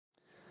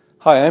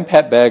Hi, I'm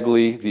Pat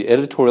Bagley, the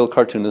editorial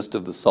cartoonist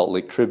of the Salt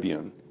Lake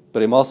Tribune,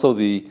 but I'm also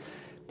the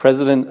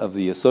president of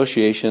the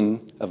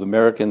Association of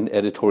American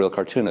Editorial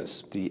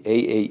Cartoonists, the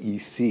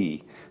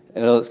AAEC. I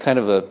know it's kind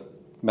of a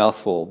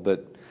mouthful,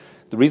 but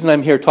the reason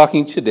I'm here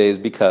talking today is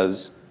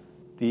because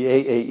the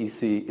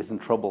AAEC is in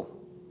trouble.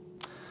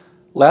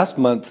 Last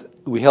month,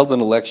 we held an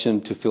election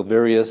to fill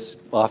various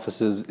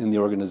offices in the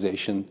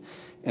organization,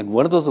 and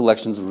one of those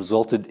elections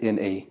resulted in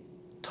a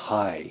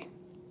tie.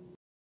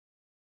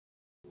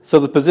 So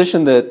the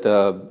position that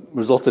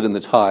resulted in the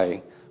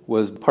tie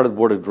was part of the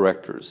board of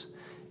directors.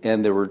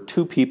 And there were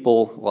two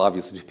people, well,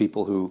 obviously two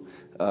people who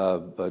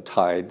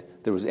tied.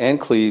 There was Ann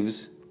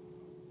Cleves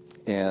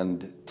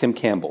and Tim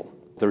Campbell.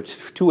 There are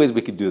two ways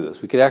we could do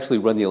this. We could actually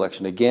run the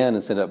election again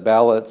and send out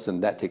ballots,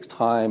 and that takes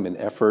time and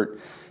effort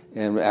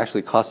and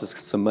actually costs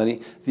us some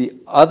money. The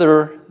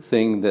other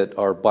thing that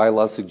our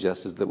bylaws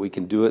suggest is that we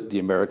can do it the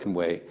American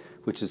way,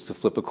 which is to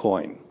flip a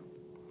coin.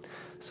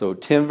 So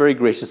Tim very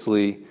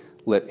graciously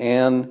let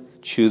Ann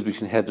choose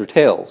between heads or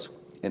tails,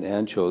 and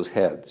Ann chose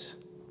heads.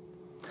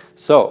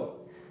 So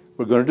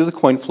we're going to do the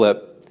coin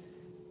flip.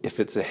 If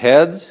it's a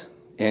heads,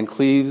 Ann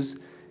Cleves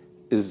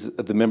is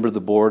the member of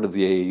the board of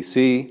the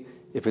AAC.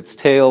 If it's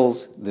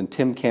tails, then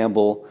Tim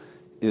Campbell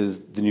is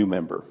the new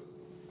member.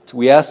 So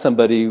we asked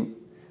somebody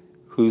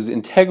whose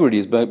integrity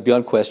is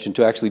beyond question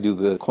to actually do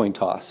the coin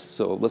toss.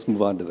 So let's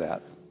move on to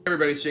that. Hey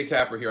everybody, it's Jake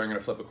Tapper here. I'm going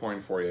to flip a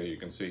coin for you. You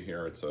can see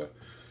here it's a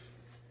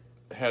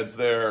heads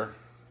there,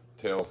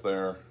 tails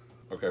there.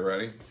 Okay,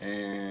 ready?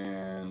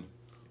 And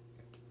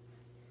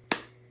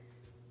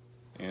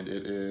it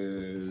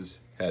is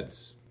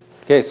heads.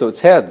 Okay, so it's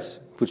heads,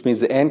 which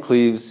means that Ann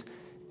Cleves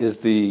is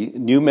the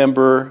new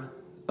member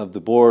of the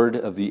board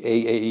of the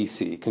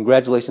AAEC.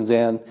 Congratulations,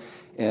 Ann.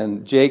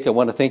 And Jake, I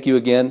want to thank you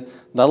again.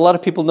 Not a lot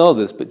of people know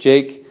this, but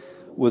Jake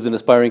was an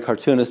aspiring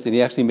cartoonist, and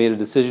he actually made a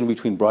decision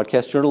between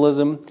broadcast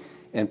journalism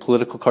and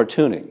political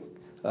cartooning.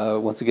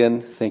 Once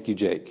again, thank you,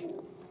 Jake.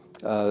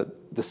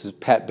 This is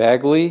Pat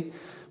Bagley,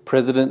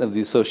 president of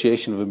the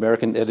Association of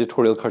American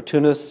Editorial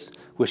Cartoonists,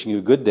 wishing you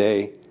a good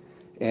day,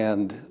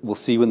 and we'll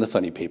see you in the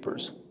funny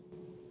papers.